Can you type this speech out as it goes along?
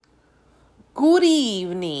Good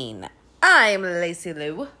evening. I'm Lacey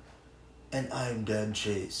Lou. And I'm Dan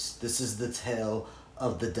Chase. This is the tale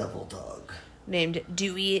of the devil dog. Named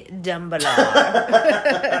Dewey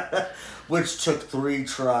Dumbledore. Which took 3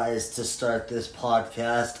 tries to start this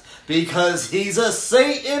podcast because he's a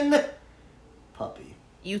Satan puppy.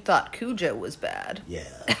 You thought Cujo was bad. Yeah,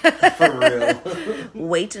 for real.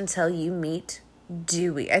 Wait until you meet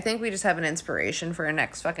Dewey. I think we just have an inspiration for our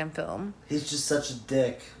next fucking film. He's just such a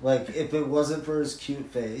dick. Like, if it wasn't for his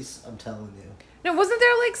cute face, I'm telling you. No, wasn't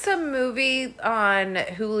there like some movie on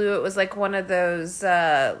Hulu? It was like one of those,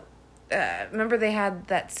 remember they had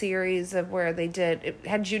that series of where it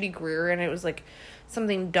had Judy Greer and it was like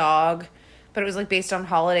something dog, but it was like based on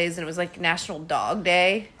holidays and it was like National Dog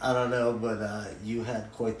Day. I don't know, but you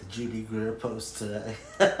had quite the Judy Greer post today.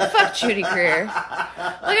 Fuck Judy Greer. Like,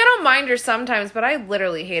 I don't mind her sometimes, but I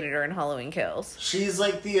literally hated her in Halloween Kills. She's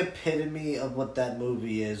like the epitome of what that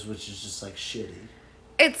movie is, which is just like shitty.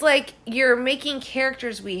 It's like you're making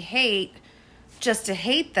characters we hate just to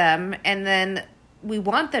hate them, and then we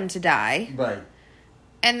want them to die. Right.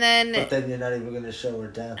 And then... But then you're not even going to show her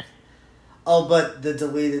death. Oh, but the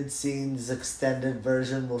deleted scenes extended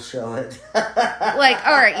version will show it. Like,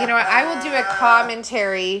 alright, you know what? I will do a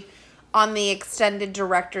commentary on the extended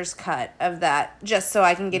director's cut of that, just so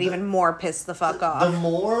I can get even more pissed the fuck off.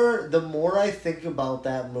 The more I think about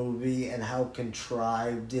that movie and how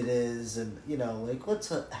contrived it is, and, you know, like,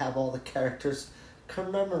 let's have all the characters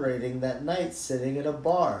commemorating that night sitting in a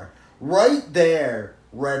bar. Right there,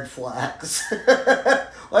 red flags.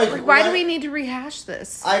 like, why do we need to rehash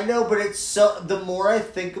this? I know, but it's so... The more I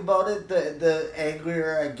think about it, the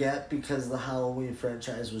angrier I get because the Halloween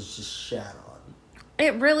franchise was just shat on.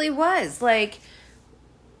 It really was. Like,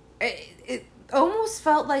 it almost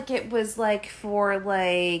felt like it was, like, for,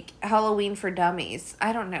 like, Halloween for dummies.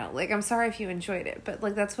 I don't know. Like, I'm sorry if you enjoyed it, but,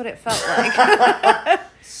 like, that's what it felt like.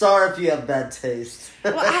 Sorry if you have bad taste.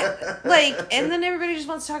 Well, and then everybody just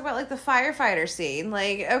wants to talk about, like, the firefighter scene.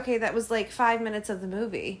 Like, okay, that was, like, 5 minutes of the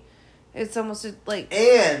movie. It's almost, like...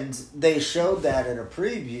 And they showed that in a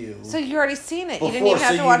preview. So you already seen it. Before, you didn't even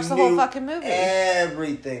have to watch the whole fucking movie.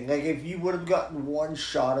 Everything. Like, if you would have gotten one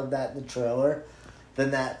shot of that in the trailer,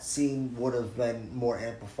 then that scene would have been more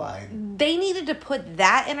amplified. They needed to put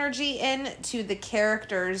that energy in to the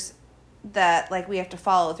characters that, like, we have to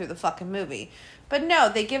follow through the fucking movie. But no,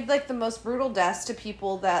 they give, like, the most brutal deaths to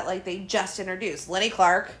people that, like, they just introduced. Lenny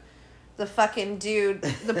Clark, the fucking dude,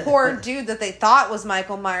 the poor dude that they thought was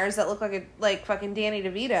Michael Myers that looked like fucking Danny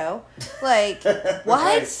DeVito. Like,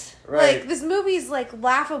 what? Right. Like, this movie's, like,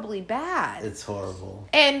 laughably bad. It's horrible.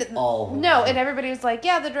 And, all no, and everybody was like,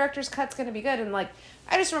 yeah, the director's cut's gonna be good. And, like,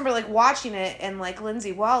 I just remember, like, watching it and, like,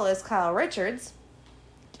 Lindsay Wallace, Kyle Richards,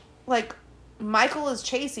 like, Michael is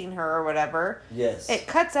chasing her or whatever. Yes. It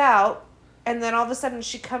cuts out, and then all of a sudden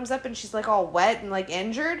she comes up and she's, like, all wet and, like,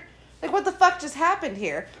 injured. Like, what the fuck just happened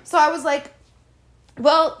here? So I was like,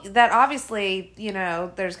 well, that obviously, you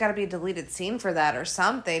know, there's got to be a deleted scene for that or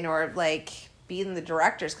something, or, like, be in the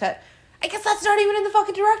director's cut. I guess that's not even in the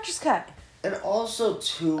fucking director's cut. And also,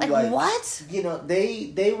 too, like what? You know,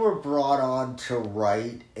 they were brought on to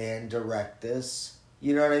write and direct this.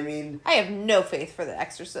 You know what I mean? I have no faith for The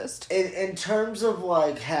Exorcist. In terms of,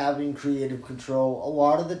 like, having creative control, a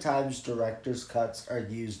lot of the times director's cuts are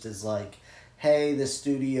used as, like, hey, the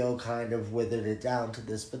studio kind of withered it down to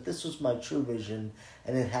this, but this was my true vision,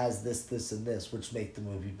 and it has this, this, and this, which make the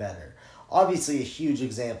movie better. Obviously, a huge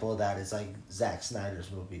example of that is, like, Zack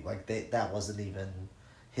Snyder's movie. Like, that wasn't even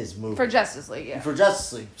his movie. For Justice League, yeah. For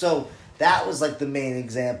Justice League. So, that was, like, the main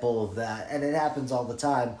example of that, and it happens all the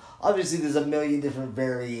time. Obviously, there's a million different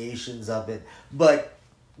variations of it, but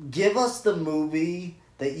give us the movie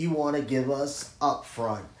that you want to give us up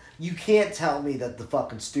front. You can't tell me that the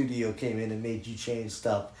fucking studio came in and made you change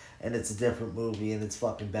stuff and it's a different movie and it's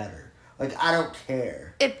fucking better. Like, I don't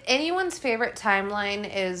care. If anyone's favorite timeline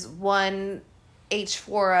is one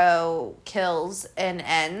H4O kills and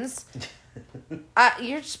ends,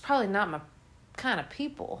 you're just probably not my kind of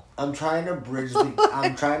people. I'm trying to bridge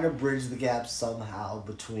the gap somehow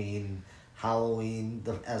between Halloween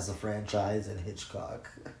as a franchise and Hitchcock.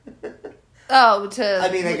 Oh, I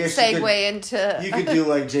guess segue into... You could do,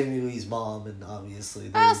 like, Jamie Lee's mom, and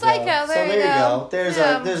obviously... Psycho, there you go.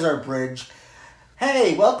 There's our bridge.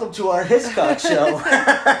 Hey, welcome to our Hitchcock show.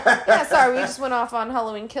 Yeah, sorry, we just went off on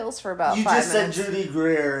Halloween Kills for about 5 minutes. You just said Judy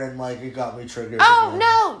Greer, and, like, it got me triggered. Oh,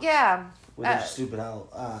 no, yeah. With her stupid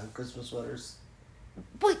Christmas sweaters.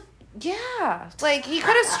 But Yeah. Like, he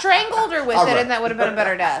could have strangled her with All it, right. and that would have been a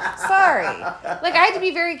better death. Sorry. Like, I had to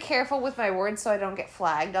be very careful with my words so I don't get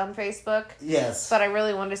flagged on Facebook. Yes. But I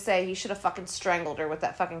really wanted to say he should have fucking strangled her with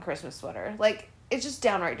that fucking Christmas sweater. Like, it's just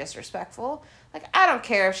downright disrespectful. Like, I don't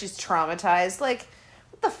care if she's traumatized. Like,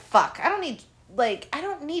 what the fuck? I don't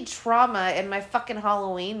need trauma in my fucking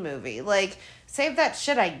Halloween movie. Like, save that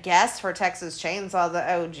shit, I guess, for Texas Chainsaw, the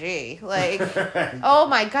OG. Like, oh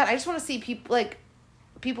my God. I just want to see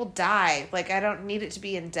people die. Like, I don't need it to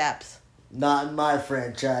be in depth. Not in my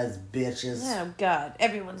franchise, bitches. Oh, God.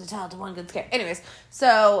 Everyone's entitled to one good scare. Anyways,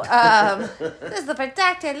 so, this is the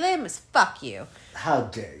Predacted Limbs. Fuck you. How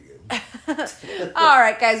dare you? All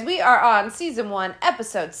right, guys. We are on Season 1,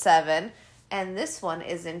 Episode 7. And this one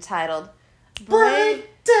is entitled... Breakdown!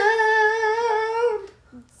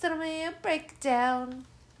 Send me a breakdown.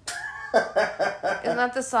 Isn't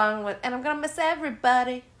that the song with... And I'm gonna miss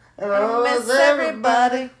everybody. I'm gonna miss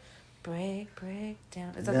everybody.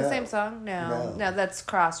 Breakdown. Is that the same song? No, that's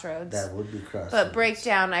Crossroads. That would be Crossroads. But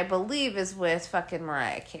Breakdown, I believe, is with fucking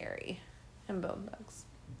Mariah Carey and Bone Thugs.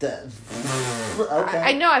 Okay.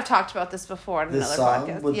 I know I've talked about this before on This another song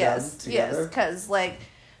podcast. with Yes, them together? because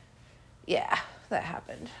that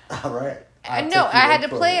happened. All right. I know, I had to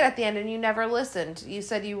play it at the end and you never listened. You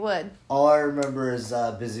said you would. All I remember is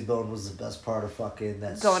Busy Bone was the best part of fucking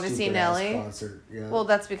that Going to see stupid-ass Nelly? concert. Yeah. Well,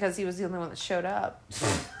 that's because he was the only one that showed up.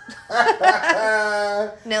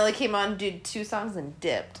 Nelly came on, did 2 songs, and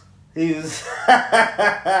dipped. He was...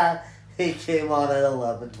 he came on at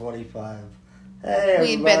 11:25. Hey,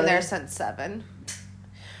 We'd been there since 7.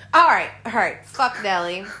 All right. Fuck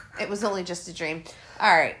Nelly. It was only just a dream.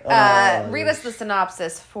 All right. Read us the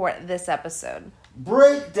synopsis for this episode.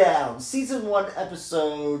 Breakdown, Season 1,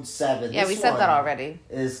 Episode 7. Yeah, we said that already.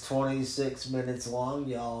 Is 26 minutes long,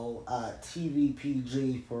 y'all. TV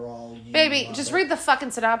PG for all you. Baby, just read the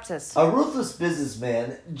fucking synopsis. A ruthless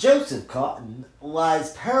businessman, Joseph Cotton,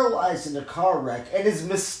 lies paralyzed in a car wreck and is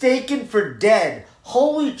mistaken for dead.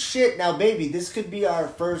 Holy shit. Now, baby, this could be our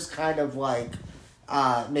first kind of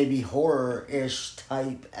maybe horror-ish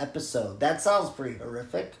type episode. That sounds pretty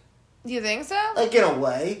horrific. You think so? Like, in a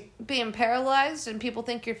way. Being paralyzed and people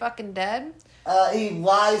think you're fucking dead? He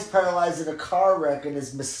lies paralyzed in a car wreck and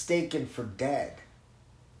is mistaken for dead.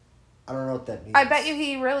 I don't know what that means. I bet you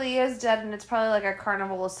he really is dead and it's probably like a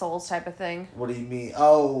Carnival of Souls type of thing. What do you mean?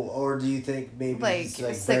 Oh, or do you think maybe he's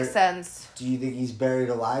Sixth Sense. Do you think he's buried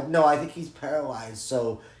alive? No, I think he's paralyzed,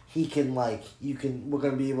 so he can we're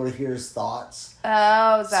gonna be able to hear his thoughts.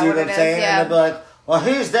 Oh, is that See what I'm it is? saying? Yeah. And they'll be like, well,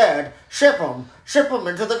 he's dead. Ship him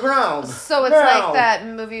into the ground. So it's like that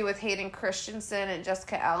movie with Hayden Christensen and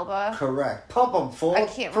Jessica Alba. Correct. Pump him full I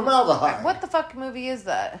can't formaldehyde. What the fuck movie is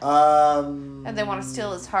that? And they want to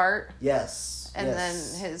steal his heart. Yes. And then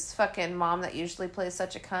his fucking mom that usually plays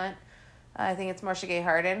such a cunt. I think it's Marcia Gay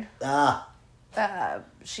Harden.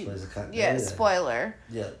 She plays a cunt. Yeah, spoiler.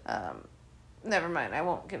 Yeah. Never mind. I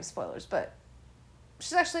won't give spoilers, but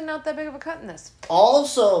she's actually not that big of a cunt in this.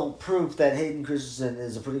 Also proof that Hayden Christensen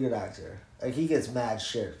is a pretty good actor. Like, he gets mad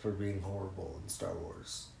shit for being horrible in Star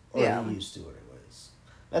Wars. Or he used to, anyways.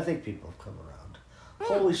 I think people have come around.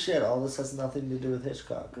 Holy shit, all this has nothing to do with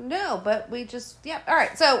Hitchcock. No, but we just... Yeah. All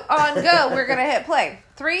right, so on go, we're going to hit play.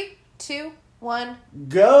 3, 2, 1.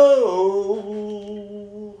 Go!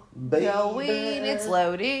 Baby. Going. It's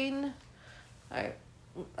loading. All right.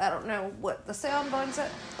 I don't know what the sound button's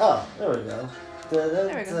at. Oh, there we go. There we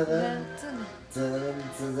go.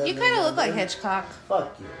 You kind of look like Hitchcock.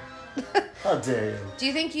 Fuck you. How dare you? Do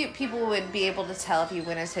you think people would be able to tell if you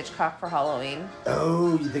went as Hitchcock for Halloween?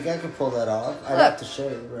 Oh, you think I could pull that off? I'd Look. have to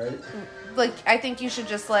shave, right? Like, I think you should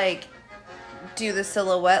just, do the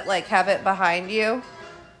silhouette, have it behind you.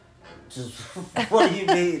 Just, what do you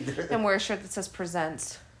mean? And wear a shirt that says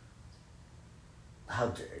Presents. How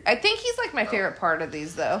dare you? I think he's, my favorite part of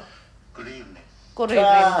these, though. Good evening. Good evening.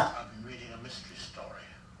 I've been reading a mystery story.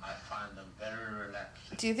 I find them very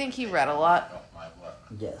relaxing. Do you think he read a lot? Off my work.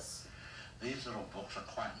 Yes. These little books are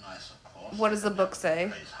quite nice, of course. What does the book say?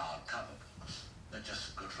 These hardcover books. They're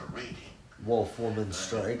just good for reading. Wolf Woman They're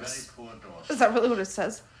Strikes. Very poor doors. Is that really what it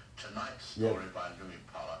says? Tonight's story by Louis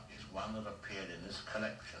Pollock is one that appeared in this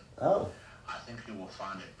collection. Oh. I think you will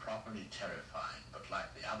find it properly terrifying, but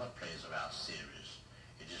like the other plays of our series,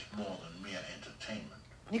 it is more than mere entertainment.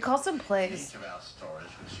 He calls them In plays. each of our stories,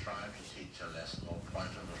 we strive to teach a lesson or point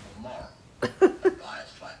a little moral.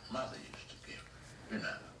 Advice like Mother used to give. You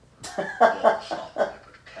know, walk softly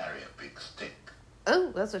but carry a big stick.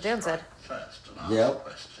 Oh, that's what Dan said. Strike first and ask Yep.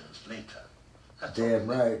 questions later. That's Damn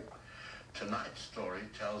all. right. Tonight's story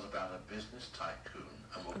tells about a business tycoon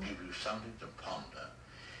and will give you something to ponder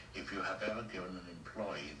if you have ever given an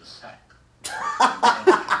employee the sack.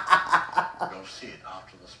 You'll see it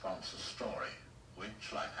after the sponsor's story,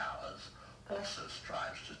 which, like ours, also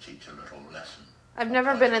strives to teach a little lesson. I've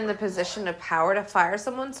never been in the position of power to fire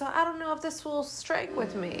someone, so I don't know if this will strike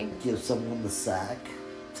with me. Give someone the sack.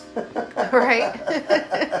 Right?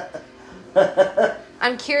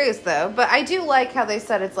 I'm curious, though. But I do like how they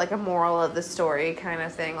said it's like a moral of the story kind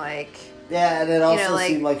of thing. Like, yeah, and it also like,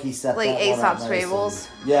 seemed like he set like that one up Aesop's nicely. Fables.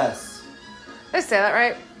 Yes. Did I say that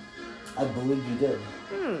right? I believe you did.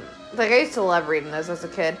 Like, I used to love reading those as a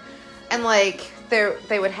kid. And, like,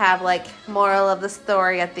 they would have, like, moral of the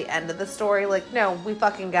story at the end of the story. Like, no, we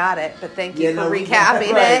fucking got it. But thank you for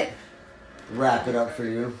recapping right. it. Wrap it up for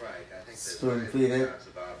you. Spoon feed it.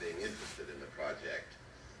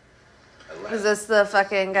 Is this the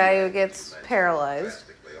fucking guy who gets paralyzed?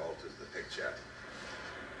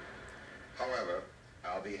 However,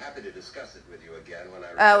 I'll be happy to discuss it with you again when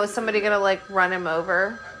I... Was somebody gonna, like, run him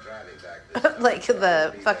over? Like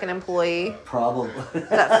the fucking employee Probably.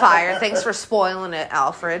 that fired. Thanks for spoiling it,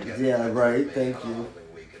 Alfred. Yeah, right. Thank you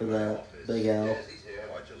for that, Big Al.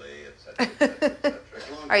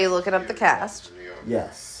 Are you looking up the cast?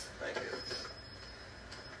 Yes.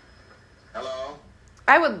 Hello?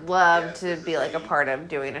 I would love to be like a part of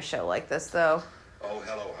doing a show like this, though. Oh,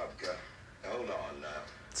 hello, Hubka. Hold on now.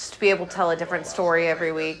 Just to be able to tell a different story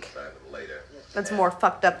every week. That's more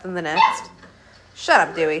fucked up than the next. Shut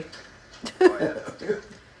up, Dewey.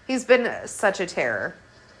 He's been such a terror.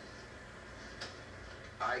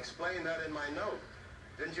 I explained that in my note.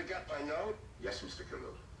 Didn't you get my note? Yes, Mr.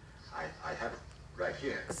 Carew. I have it right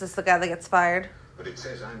here. Is this the guy that gets fired? But it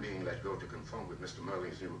says I'm being let go to conform with Mr.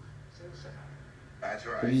 Merling's new sales setup. That's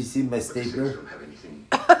right. Have you seen my stapler? Don't have anything.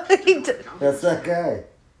 He did. That's that guy.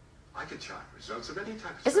 I could chart results of any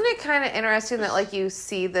type. Isn't it kind of interesting that like you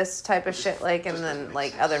see this type of shit like and then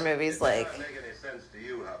like other movies like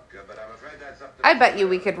I bet you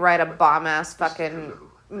we could write a bomb ass fucking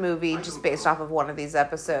movie just based off of one of these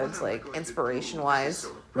episodes, like inspiration wise.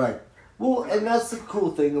 Right. Well, and that's the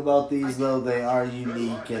cool thing about these, though. They are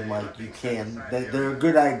unique and, like, there are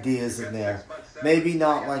good ideas in there. Maybe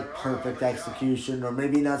not, like, perfect execution, or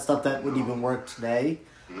maybe not stuff that would even work today.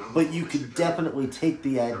 But you could definitely take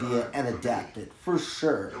the idea and adapt it, for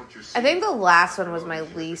sure. I think the last one was my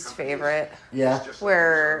least favorite. Yeah?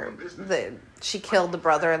 Where she killed the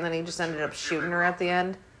brother and then he just ended up shooting her at the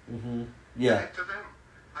end. Mm-hmm. Yeah.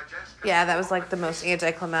 Yeah, that was, like, the most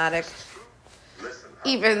anticlimactic.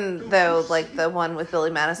 Even though, like, the one with Billy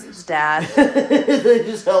Madison's dad. They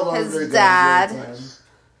just held on to their his dad.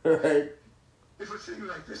 Right. If a thing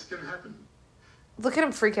like this can happen. Look at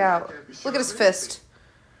him freak out. Look at his fist.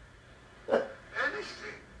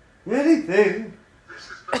 Anything. This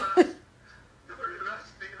is the very last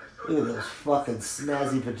thing I thought. Look at those fucking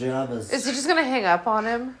snazzy pajamas. Is he just gonna hang up on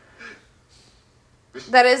him?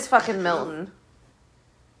 That is fucking Milton.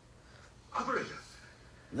 Operator.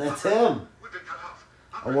 That's him.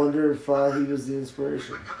 I wonder if he was the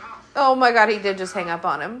inspiration. Oh my god, he did just hang up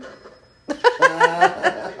on him.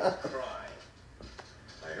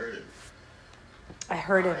 I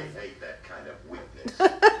heard him. I hate that kind of weakness. You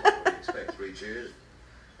expect 3 cheers?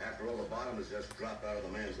 After all, the bottom has just dropped out of the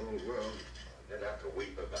man's little world. Didn't have to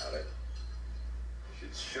weep about it. You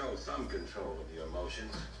should show some control of your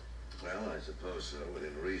emotions. Well, I suppose so,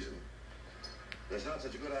 within reason. It's not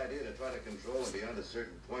such a good idea to try to control him beyond a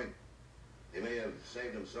certain point. He may have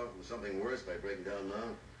saved himself from something worse by breaking down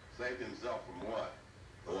now. Saved himself from what?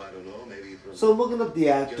 Oh, I don't know. Maybe from... So looking up the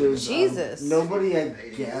actors, Jesus. Nobody, I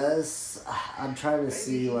guess. I'm trying to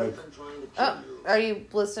see, like... Oh, are you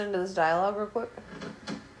listening to this dialogue real quick?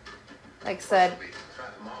 Like said,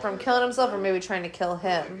 from killing himself or maybe trying to kill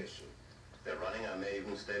him. They're running. I may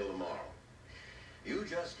even stay till tomorrow. You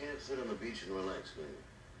just can't sit on the beach and relax, man.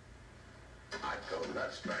 I'd go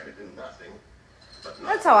nuts trying to do nothing. But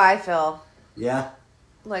That's how I feel. Yeah?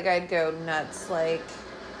 Like I'd go nuts, like...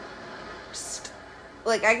 Just,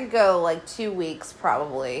 like I could go like 2 weeks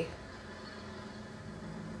probably.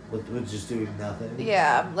 With just doing nothing?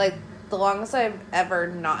 Yeah, like the longest I've ever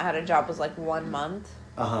not had a job was like 1 month.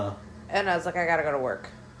 Uh-huh. And I was like, I gotta go to work.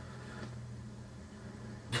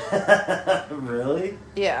 Really?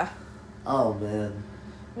 Yeah. Oh, man.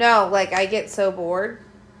 No, like I get so bored.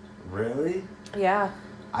 Really? Yeah.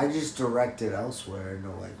 I just directed elsewhere into,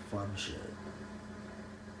 like, fun shit.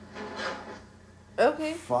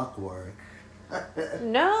 Okay. Fuck work.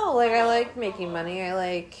 No, like I like making money. I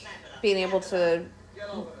like being able to,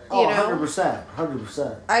 you Oh, know. 100%.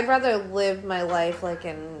 100%. I'd rather live my life like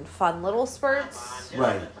in fun little spurts.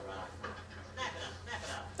 Right.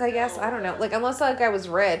 I guess, I don't know. Like unless like I was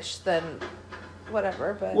rich, then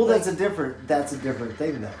whatever. But Well, like, that's a different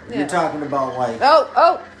thing, though. Yeah. You're talking about, like...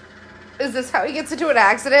 Oh! Is this how he gets into an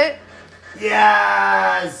accident?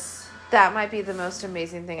 Yes! That might be the most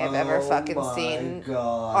amazing thing I've ever fucking seen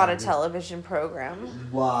God. on a television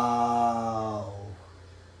program. Wow.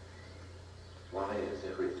 Why is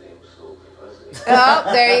everything so fuzzy? Oh,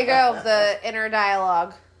 there you go. The inner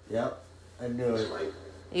dialogue. Yep. I knew it.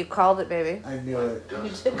 You called it, baby. I knew it. You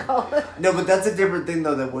did call it. No, but that's a different thing,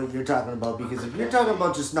 though, than what you're talking about. Because if you're talking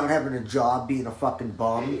about just not having a job, being a fucking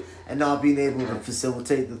bum, and not being able to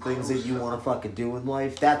facilitate the things that you want to fucking do in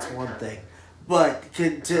life, that's one thing. But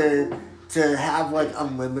to have, like,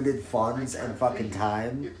 unlimited funds and fucking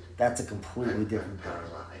time, that's a completely different thing.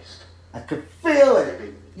 I could feel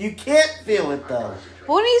it. You can't feel it, though.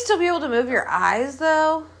 Wouldn't you still be able to move your eyes,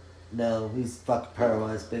 though? No, he's fucking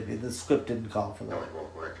paralyzed, baby. The script didn't call for No, that. it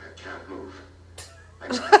won't work. I can't move.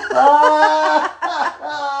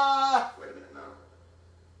 Wait a minute now.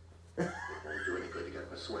 It won't do any good to get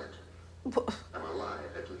my sweat. I'm alive,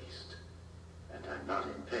 at least. And I'm not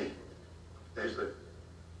in pain. There's the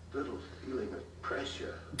little feeling of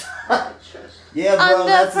pressure in my chest. Yeah, bro, Under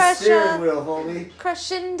that's pressure. a steering wheel, homie.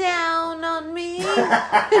 Crushing down on me.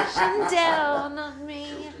 Crushing down on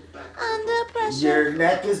me. Under pressure. Your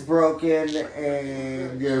neck is broken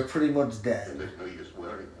and you're pretty much And dead. there's no use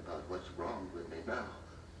worrying about what's wrong with me now.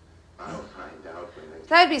 I'll find out when they...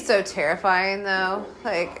 That'd be so terrifying, though.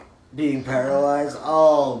 Like, Being paralyzed?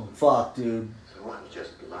 Oh, fuck, dude. So I'm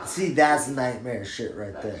just lying. See, that's nightmare shit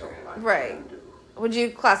right That's all there. I Right. can do. would you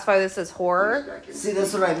classify this as horror? See,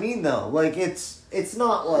 that's what I mean, though. Like, it's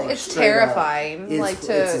not like It's straight up- terrifying. It's, like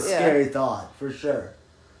to, it's a yeah. scary thought, for sure.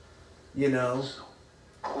 You know? So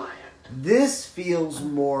quiet. This feels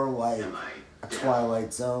more like Am I a deaf?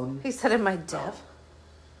 Twilight Zone. He said, "Am I deaf?"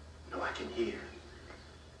 No, I can hear.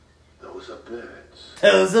 Those are birds.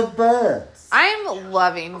 Those are birds. I'm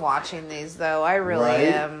loving watching these, though. I really Right?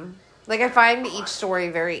 am. Like, I find each story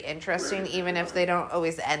very interesting, even if they don't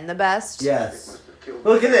always end the best. Yes.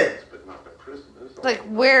 Look at it. But not the prisoners. Like,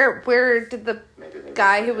 where did the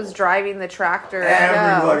guy who was driving the tractor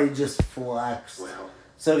Everybody go? just flexed. Well,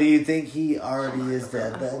 So do you think he already is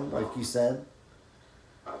dead then, like you said?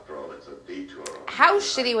 after all, it's a detour. How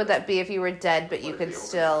shitty would that be if you were dead, but you could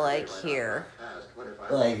still, like, hear?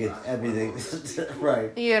 Like, it's everything.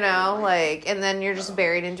 Right. You know, like, and then you're just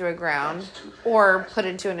buried into a ground or put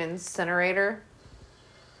into an incinerator.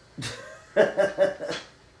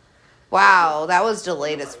 Wow, that was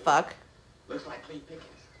delayed as fuck. Looks like Clea Pickens.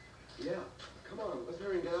 Yeah. Come on, let's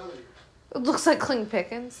hurry and get out of here. It looks like Cling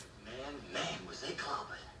Pickens. Man, was they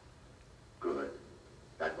clobbered. Good.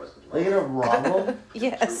 That wasn't They're gonna rob him?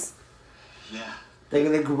 Yes. Yeah. They're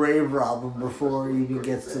gonna grave rob him before he even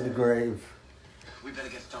gets to the grave. We better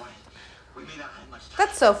get started. We may not have much time.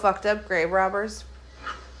 That's so fucked up, grave robbers.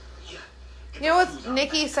 Yeah. You know what?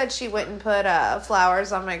 Nikki said she went and put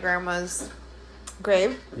flowers on my grandma's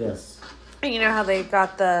grave. Yes. And you know how they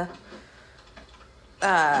got the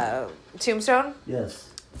tombstone Yes.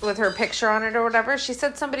 with her picture on it or whatever? She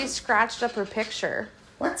said somebody scratched up her picture.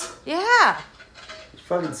 What? Yeah. You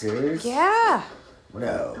fucking serious? Yeah.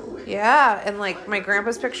 No. Yeah. And like my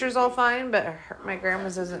grandpa's picture's all fine, but my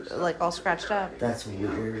grandma's isn't like all scratched up. That's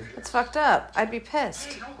weird. It's fucked up. I'd be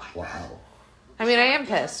pissed. Wow. I mean, I am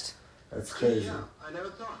pissed. That's crazy. I never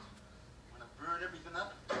thought. Want to burn everything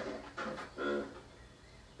up?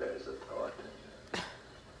 There's a thought.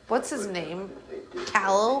 What's his name?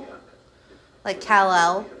 Kal-El? Like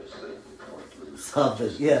Kal-El?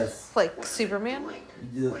 Something. Yes. Like Superman?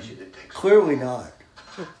 Clearly not.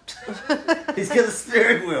 He's got a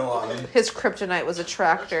steering wheel on him. His kryptonite was a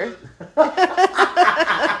tractor.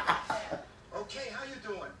 Okay, how you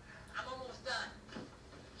doing? I'm almost done.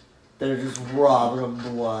 They're just robbing him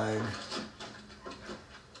blind.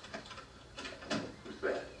 Who's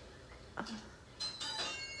that?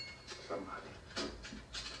 Somebody.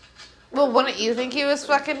 Well, wouldn't you think he was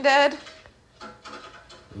fucking dead?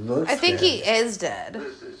 Looks I think dead. he is dead.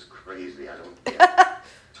 This is crazy. I don't get it.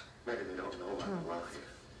 Maybe they don't know I'm alive.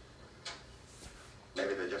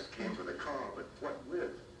 Maybe they just came for the car, but what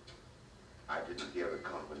with? I didn't hear the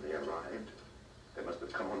car when they arrived. They must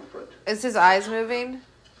have come on foot. Is his eyes moving?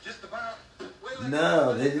 Just about.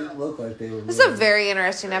 No, they didn't look like they were. This is a moving. very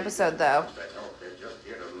interesting episode, though. They're just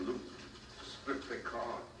here to loot, to split the car.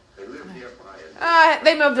 They live nearby.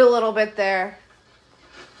 They moved a little bit there.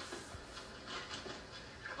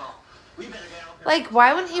 Come on. We better get out there. Like,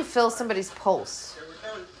 why wouldn't you feel somebody's pulse?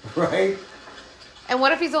 Right? And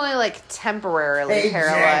what if he's only, like, temporarily They jacked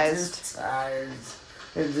paralyzed? his tires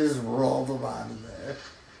and just rolled him out of there.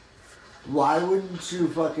 Why wouldn't you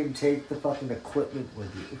fucking take the fucking equipment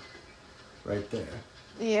with you? right there.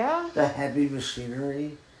 Yeah. The heavy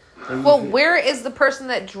machinery. Well, where is the person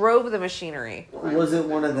that drove the machinery? Was it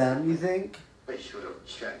one of them, you think? They should have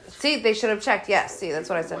checked. See, they should have checked. Yes, see, that's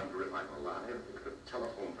what I said. Wonder if I'm alive. They could have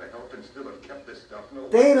telephoned for help and still have kept this stuff. No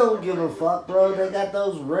They don't give a fuck, bro. They got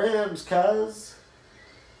those rims, cuz.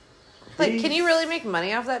 Like, can you really make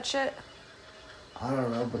money off that shit? I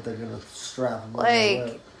don't know, but they're gonna strap them.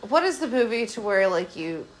 Like, what is the movie to where, like,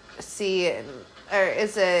 you see it, or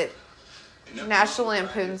is it National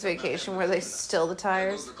Lampoon's Vacation where they steal the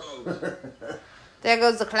tires? There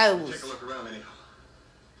goes the clothes. Take a look around anyhow.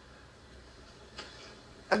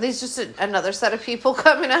 Are these just another set of people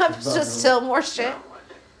coming up to steal more shit?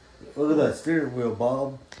 Look at that steering wheel,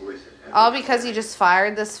 Bob. All because he just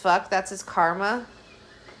fired this fuck? That's his karma?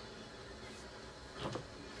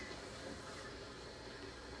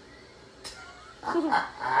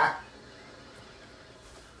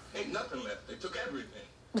 Ain't nothing left. They took everything.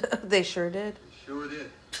 They sure did. They sure did.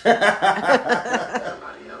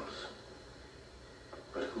 Somebody else.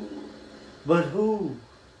 But who? But who?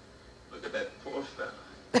 Look at that poor fella.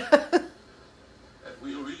 That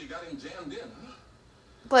wheel really got him jammed in, huh?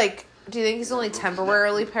 Like, do you think he's only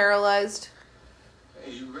temporarily paralyzed?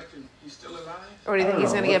 Hey, you reckon he's still alive? Or do you I think don't he's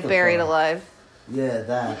know, gonna what get the buried fuck? alive? Yeah, We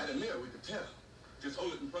that. had a mirror, we could tell. Just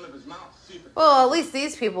hold it in front of his mouth. See if it Well, at least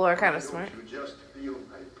these people are kind of smart. You just feel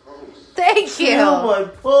my pulse. Thank Feel you! my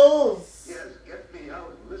pulse. Yes, get me out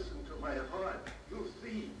and listen to my heart. You'll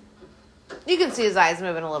see. You can see his eyes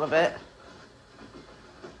moving a little bit.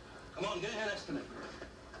 Come on, get a hand next to me.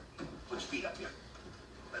 Put your feet up here.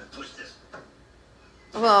 Let's push this.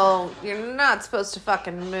 Well, you're not supposed to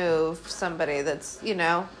fucking move somebody that's,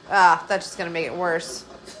 that's just gonna make it worse.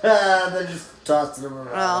 They're just tossing him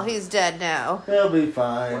around. Well, he's dead now. He'll be What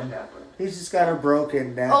fine. happened? He's just got a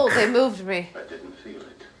broken neck. Oh, they moved me. I didn't feel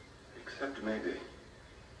it. Except maybe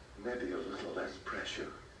a little less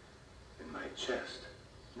pressure in my chest.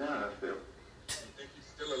 Now I feel. You think he's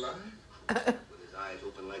still alive? With his eyes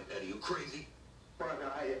open like that, are you crazy? But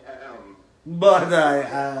I am. But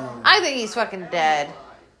I think he's fucking dead.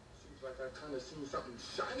 Seems like I kind of seen something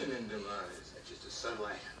shining in them eyes. That's just the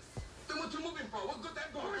sunlight. Then what you moving for? What good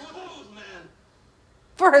that going? His clothes, man.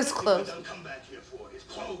 For his What clothes. done come back here for? His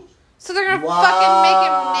clothes. So they're gonna fucking make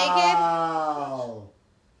him naked? Wow.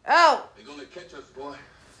 Oh, They're gonna catch us, boy.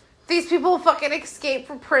 these people fucking escaped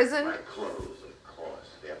from prison? My clothes, of course.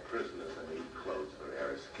 They're prisoners and need clothes for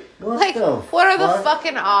their escape. Like, what are the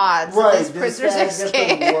fucking odds Right, that these this prisoners guy's got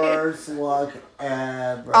escape? the worst luck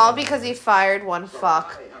ever. All because he fired one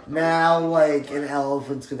fuck. Now, like, an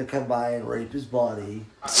elephant's gonna come by and rape his body.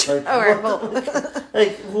 Like, Alright, what well, the-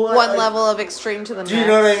 like, what? one like, level of extreme to the Do you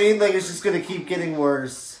know next. what I mean? Like, it's just gonna keep getting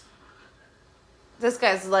worse. This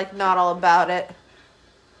guy's like not all about it.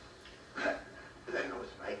 That was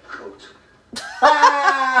my coat.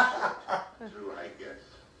 True, I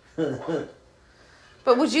guess. What?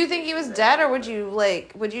 But would you think he was dead, or would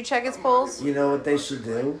you check his pulse? You know what they should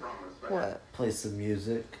do? What? Play some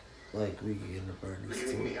music. Like, we can get into Bernie's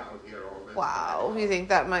Leaving too. me out here all this Wow, you think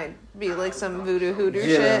that might be like some voodoo hooter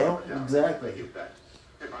You shit? know? Exactly.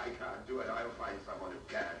 If I can't do it, I'll find someone who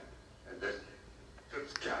can. And this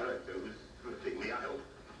character who's flipping me out.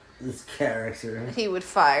 This character. He would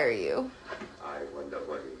fire you. I wonder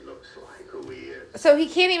what he looks like, who he is. So he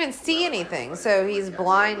can't even see anything, so he's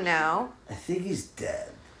blind now. I think he's dead.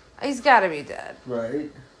 He's gotta be dead.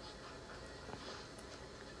 Right?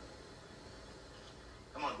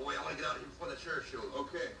 Come on, boy, I want to get out of here before the sheriff shows.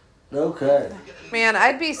 Okay. Okay. Man,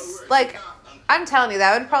 I'd be like, I'm telling you,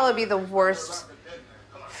 that would probably be the worst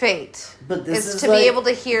fate. But this Is is to like, be able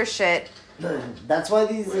to hear shit. That's why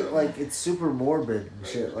these, like, it's super morbid and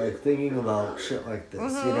shit, like, thinking about shit like this,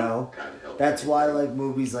 Mm-hmm. you know? That's why, like,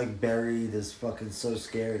 movies like Buried is fucking so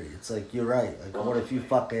scary. It's like, you're right. Like, what if you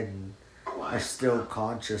fucking are still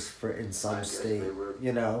conscious in some state,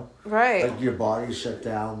 you know? Right. Like, your body's shut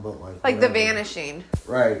down, but, like, Like The whatever. Vanishing.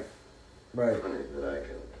 Right. Right. Funny that I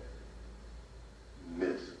can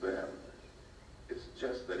miss them. It's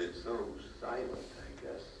just that it's so silent, I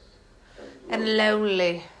guess. And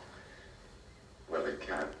lonely. Well, it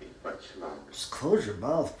can't be much longer. Just close your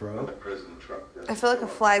mouth, When bro. the prison truck I feel like a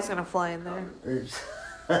fly's gonna fly in there. It's-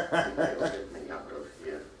 They'll get me out of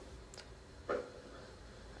here. But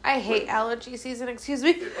I hate allergy season, excuse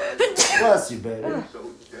me. Bless you, baby.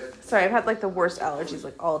 so dead. Sorry, I've had like the worst allergies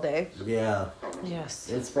like all day. Yeah. Yes.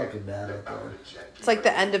 It's fucking bad out there. It's like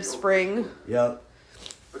the end of spring. Yep.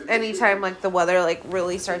 Anytime like the weather like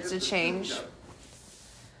really starts to change.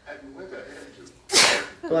 And went ahead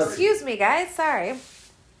to. Bless you. Excuse me, guys. Sorry.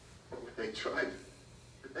 They tried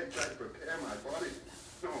to prepare my body.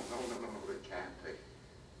 No, they can't.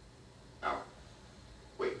 Now,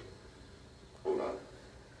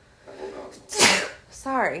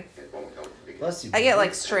 sorry. It won't help me. Bless you. I get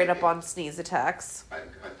like straight up on sneeze attacks. I've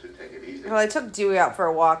got to take it easy. Well, I took Dewey out for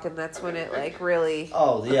a walk, and that's when it like really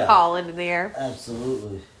Oh, yeah. pollen in the air.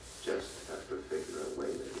 Absolutely. Just have to figure a way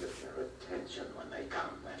to get their attention when they come,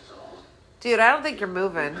 that's all. Dude, I don't think you're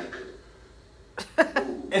moving.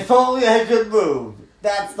 If only I could move.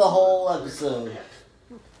 That's the whole episode.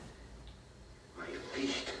 My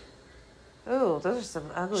feet. Ooh, those are some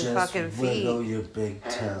ugly Just fucking wiggle feet. your big toe.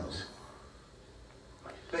 Hands.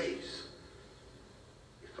 My face.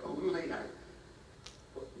 If only I...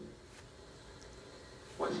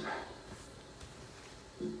 What's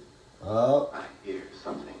that? Oh, I hear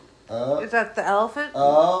something. oh, Is that the elephant?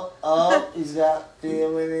 oh, he's got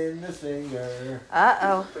feeling in the finger.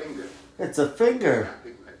 Uh-oh. Finger. It's a finger.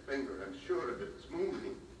 Tapping my finger. I'm sure of it. It's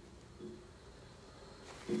moving.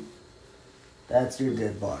 That's your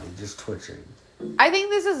dead body just twitching. I think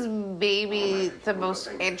this is maybe the most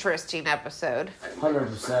interesting episode.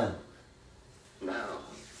 100%. Now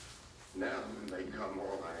when they come,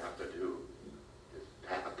 all I have to do is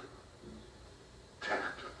tap. Tap.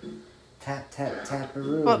 Tap, tap,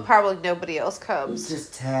 tap-a-roo. But probably nobody else comes.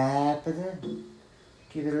 Just tap it in.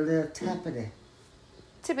 Give it a little tappity.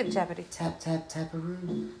 Tippity tappity. Tap, tap,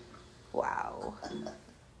 tap-a-roo. Wow.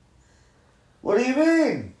 What do you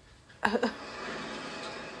mean?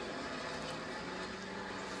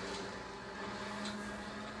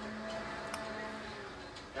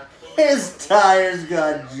 His tires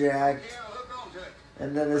got jacked.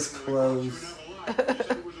 And then his clothes.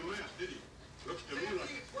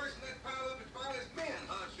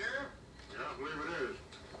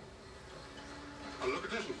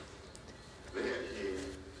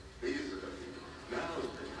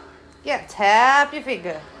 Yeah, tap your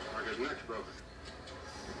finger.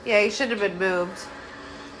 Yeah, he shouldn't have been moved.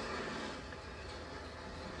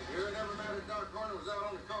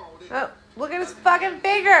 Oh, look at his fucking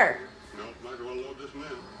finger. No, might as well load this man.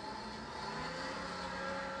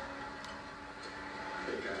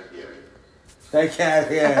 They can't hear it. They can't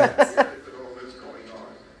hear it. With all this going on.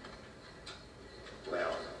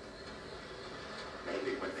 Well,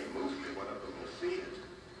 maybe when they move me, one of them will see it.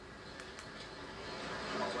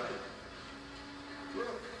 Oh,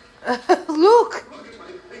 well. Look. Look at my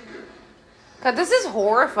finger. God, this is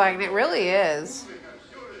horrifying. It really is. I'm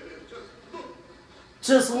sure it is. Just look.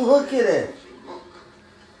 Just look at it.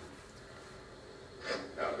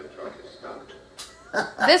 Now the truck is stopped.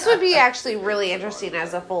 This would be actually really interesting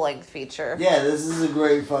as a full-length feature. Yeah, this is a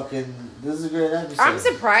great episode. I'm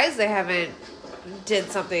surprised they haven't did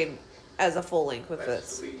something as a full-length with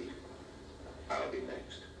That's this. the lead. I'll be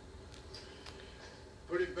next.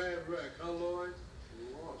 Pretty bad wreck, huh, Lloyd?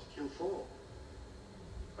 Lost Q4.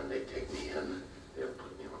 When they take me in, they'll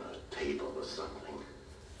put me on a table or something.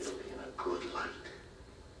 It'll be in a good light.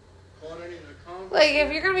 Caught any in a convoy? Like,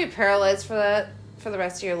 if you're gonna be paralyzed for the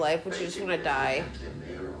rest of your life, would you just want to die? And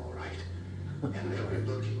they're all right. And they'll be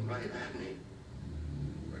looking right at me.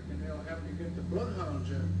 Reckon they'll have to get the bloodhounds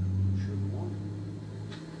in. Shouldn't wonder.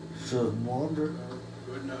 Should wonder.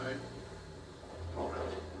 Good night. All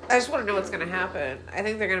right. I just want to know what's gonna happen. I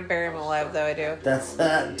think they're gonna bury him alive, though. I do. That's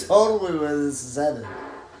totally where this is headed.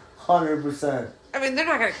 100%. I mean, they're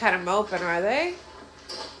not gonna cut him open, are they?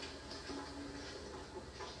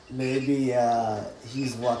 Maybe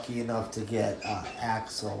he's lucky enough to get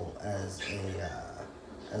Axel as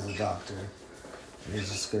a doctor. And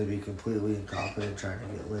he's just going to be completely incompetent trying to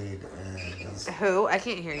get laid. And he's... Who? I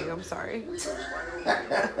can't hear you. I'm sorry.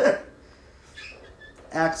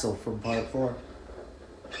 Axel from Part 4.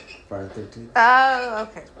 Friday 13th. Oh,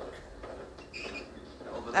 okay.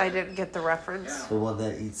 I didn't get the reference. The one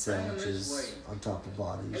that eats sandwiches on top of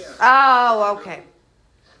bodies. Oh, okay.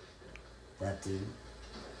 That dude.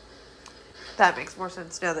 That makes more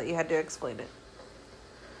sense now that you had to explain it.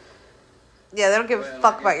 Yeah, they don't give a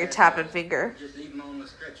fuck about your tapping finger. Just leave him on the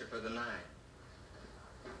stretcher for the night.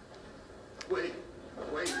 Wait.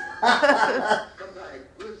 Come back.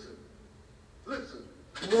 Listen.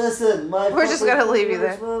 Listen, my We're just gonna leave you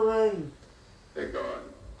there. Moving. They're gone.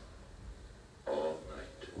 All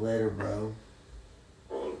night. Later, bro.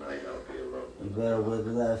 All night I'll be alone. You better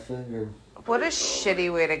wiggle that finger. What a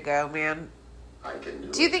shitty way to go, man. I can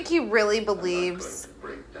do Do you it. think he really I'm not believes going to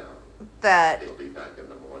break down. that They'll be back in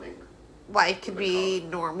the morning. life could be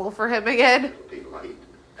normal for him again? It'll be light,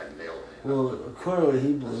 and they'll... Well, clearly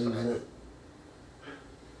he believes it.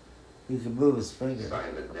 He can move his finger.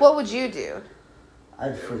 What would you do?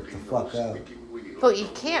 I'd freak the fuck out. But you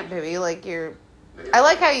can't, baby. Like, you're... I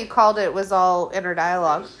like how you called it was all inner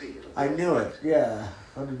dialogue. I knew it. Yeah,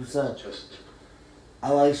 100%. Just I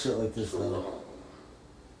like shit like this so though. long,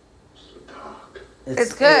 so dark.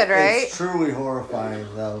 It's good, right? It's truly horrifying,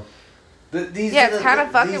 though. These Yeah, are it's kind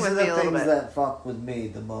of fucking with me a These are the little things bit. that fuck with me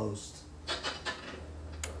the most.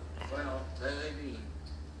 Well, there they be.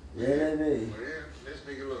 Yeah, they be. Well, here, let's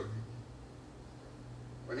take a look.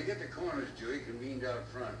 When you get the corners, Joey, convened out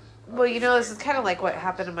front. Well, you know, this is kind of like what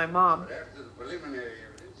happened to my mom. But after the preliminary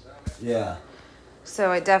evidence, I'll have Yeah,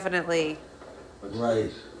 So it definitely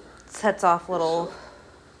right. sets off little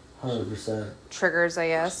 100%. triggers, I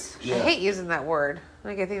guess. I Yeah. hate using that word.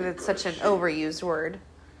 Like, I think that's such an overused word.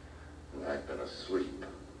 I've been asleep.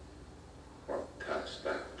 Or passed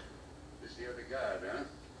out. this the other guy, huh?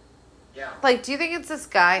 Yeah. Like, do you think it's this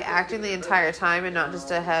guy acting the entire time and not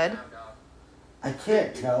just a head? I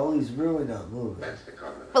can't tell. He's really not moving. That's the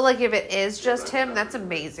comment. But, like, if it is just him, that's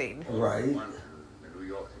amazing. Right? One from the New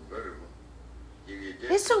York convertible. Give you a They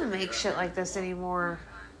just don't make shit like this anymore.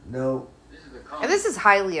 No. This is the And car. this is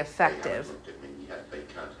highly They effective. haven't looked at me yet. They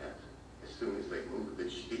can't have. As soon as they move the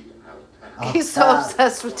sheet, I'll tap. I'll He's so tap.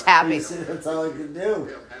 obsessed with tapping. That's all I can do. They'll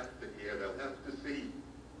have to hear. They'll have to see.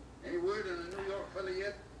 Any word on the New York fella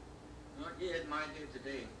yet? Not yet. Might do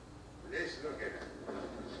today. Let's look at it.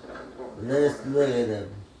 Let's look at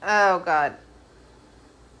him. Oh, God.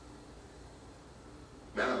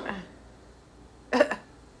 Now,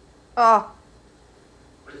 Oh,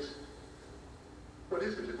 what is it? What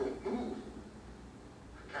is it? It won't move.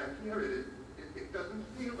 I can't hear it. It doesn't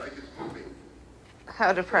feel like it's moving.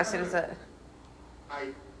 how depressing is it? I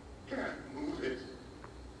can't move it.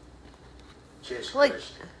 Chest Like-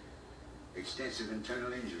 crushed. Extensive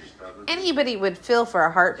internal injuries, probably. Anybody would feel for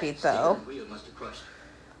a heartbeat, though. Steering wheel must have crushed.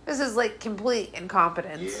 This is, like, complete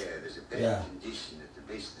incompetence. Yeah, there's a bad Yeah. condition at the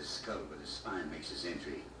base of the skull where the spine makes its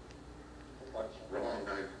entry. What's wrong?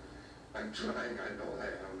 I'm trying. I know I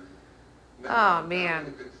am. Oh, man.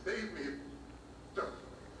 You can save me. Don't.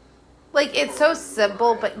 Like, it's so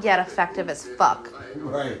simple, but yet effective as fuck. I know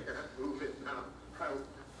Right. I can't move it now.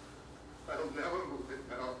 I'll never move it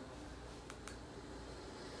now.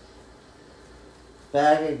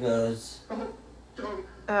 Back it goes. Don't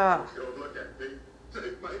Ugh. look at me.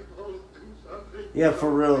 Take my clothes. Do something. Yeah, for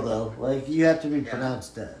real, though. Like, you have to be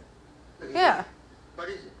pronounced dead. Yeah. What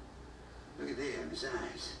is it? Look at there in his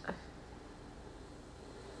eyes.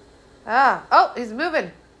 Ah. Oh, he's moving.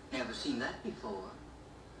 Never seen that before.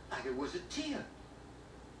 Like it was a tear.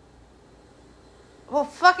 Well,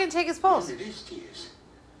 fucking take his pulse. It is tears.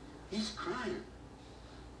 He's crying.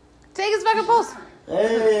 Take his fucking pulse.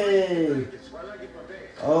 Hey!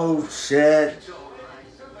 Oh, shit. It's all right.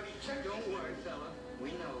 Somebody check. Don't worry, fella.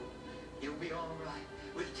 We know. You'll be all right.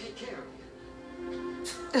 We'll take care of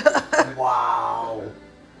you. Wow.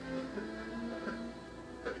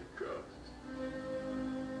 Thank God.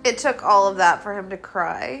 It took all of that for him to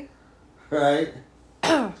cry. Right?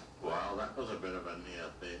 Well, that was a bit of a near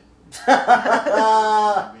thing.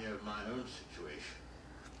 Ah. Me of my own situation.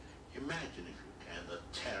 Imagine, if you can, the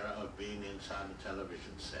terror of being inside a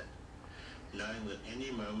television set, knowing that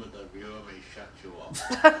any moment the viewer may shut you off.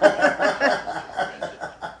 And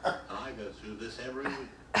I go through this every week.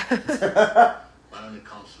 My only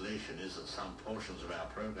consolation is that some portions of our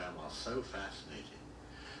program are so fascinating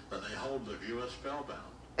that they hold the viewer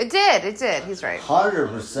spellbound. It did. He's right.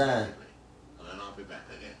 100%. And then I'll be back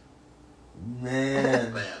again.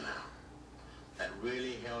 Man. There now. That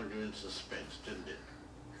really held you in suspense, didn't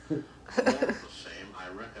it? All the same, I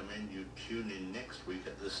recommend you tune in next week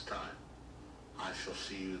at this time. I shall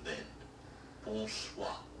see you then.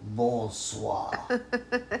 Bonsoir. Bonsoir.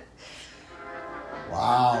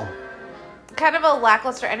 Wow. Kind of a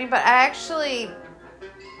lackluster ending, but I actually...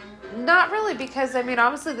 Not really, because, I mean,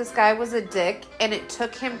 obviously this guy was a dick, and it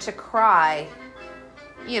took him to cry.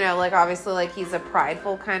 You know, like, obviously, like, he's a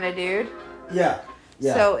prideful kind of dude. Yeah.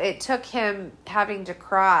 Yeah. So it took him having to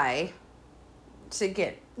cry to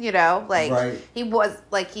get, you know, like, Right. he was,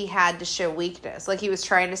 like, he had to show weakness. Like, he was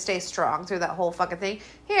trying to stay strong through that whole fucking thing.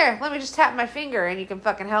 Here, let me just tap my finger and you can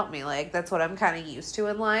fucking help me. Like, that's what I'm kind of used to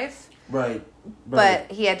in life. Right.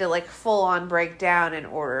 But he had to, like, full on break down in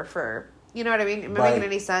order for, you know what I mean? Am I Right. making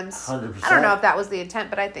any sense? 100%. I don't know if that was the intent,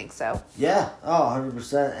 but I think so. Yeah. Oh,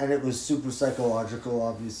 100%. And it was super psychological,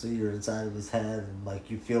 obviously. You're inside of his head and,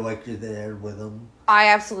 like, you feel like you're there with him. I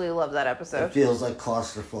absolutely love that It episode. feels, like,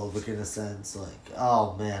 claustrophobic in a sense. Like,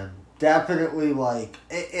 oh, man. Definitely, like,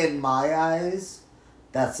 in my eyes,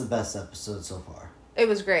 that's the best episode so far. It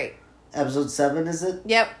was great. Episode 7, is it?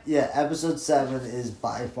 Yep. Yeah, episode 7 is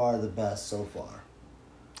by far the best so far.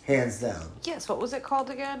 Hands down. Yes, what was it called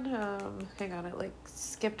again? Hang on, it, like,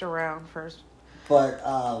 skipped around first. But,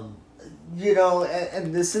 you know,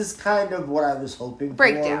 and this is kind of what I was hoping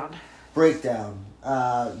Breakdown. for. Breakdown.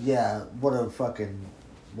 Yeah, what a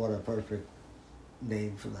perfect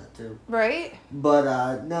name for that too. Right?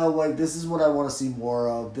 But no, like this is what I want to see more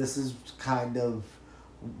of. This is kind of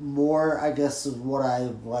more, I guess, of what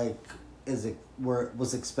I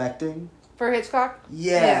was expecting For Hitchcock?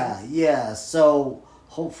 Yeah. So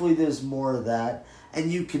hopefully there's more of that,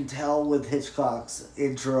 and you can tell with Hitchcock's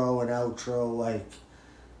intro and outro, like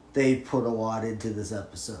they put a lot into this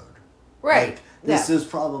episode. Right. Like, this is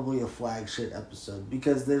probably a flagship episode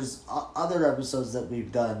because there's other episodes that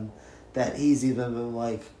we've done that he's even been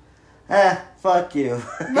like, fuck you.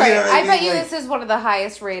 Right. You know what I mean? bet you Like, this is one of the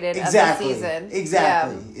highest rated of the season.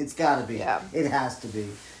 Exactly. Yeah. It's gotta be. Yeah. It has to be.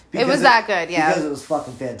 It was that good, yeah. Because it was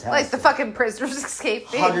fucking fantastic. Like the fucking prisoners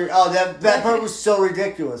escaping. That part was so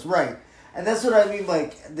ridiculous, right? And that's what I mean.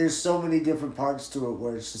 Like, there's so many different parts to it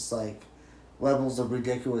where it's just like levels of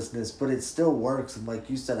ridiculousness, but it still works. And like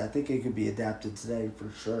you said, I think it could be adapted today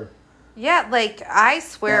for sure. Yeah, like I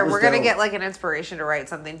swear That was we're gonna dope. get like an inspiration to write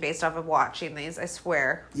something based off of watching these. I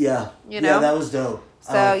swear. Yeah, You know? Yeah, that was dope.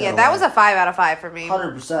 So that was a 5 out of 5 for me.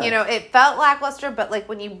 100%. You know, it felt lackluster, but like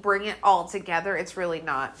when you bring it all together, it's really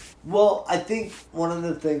not. Well, I think one of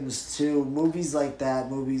the things too, movies like that,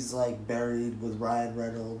 movies like Buried with Ryan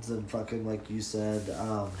Reynolds and fucking like you said,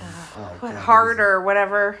 Hard or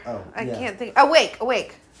whatever. Oh, I yeah. can't think.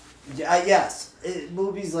 Awake. Yes,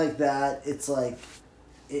 movies like that. It's like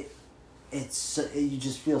you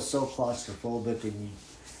just feel so claustrophobic, and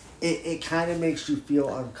it kind of makes you feel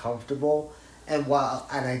uncomfortable. And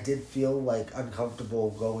I did feel like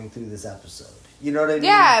uncomfortable going through this episode. You know what I mean?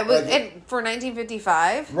 Yeah, it was, like, and for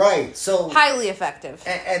 1955, right. So highly effective.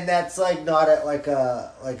 and that's like not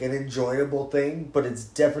an enjoyable thing, but it's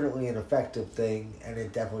definitely an effective thing, and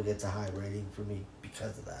it definitely gets a high rating for me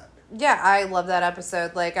because of that. Yeah, I love that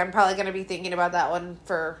episode. Like, I'm probably going to be thinking about that one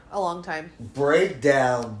for a long time.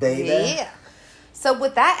 Breakdown, baby. Yeah. So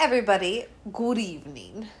with that, everybody, good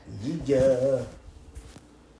evening. Yeah.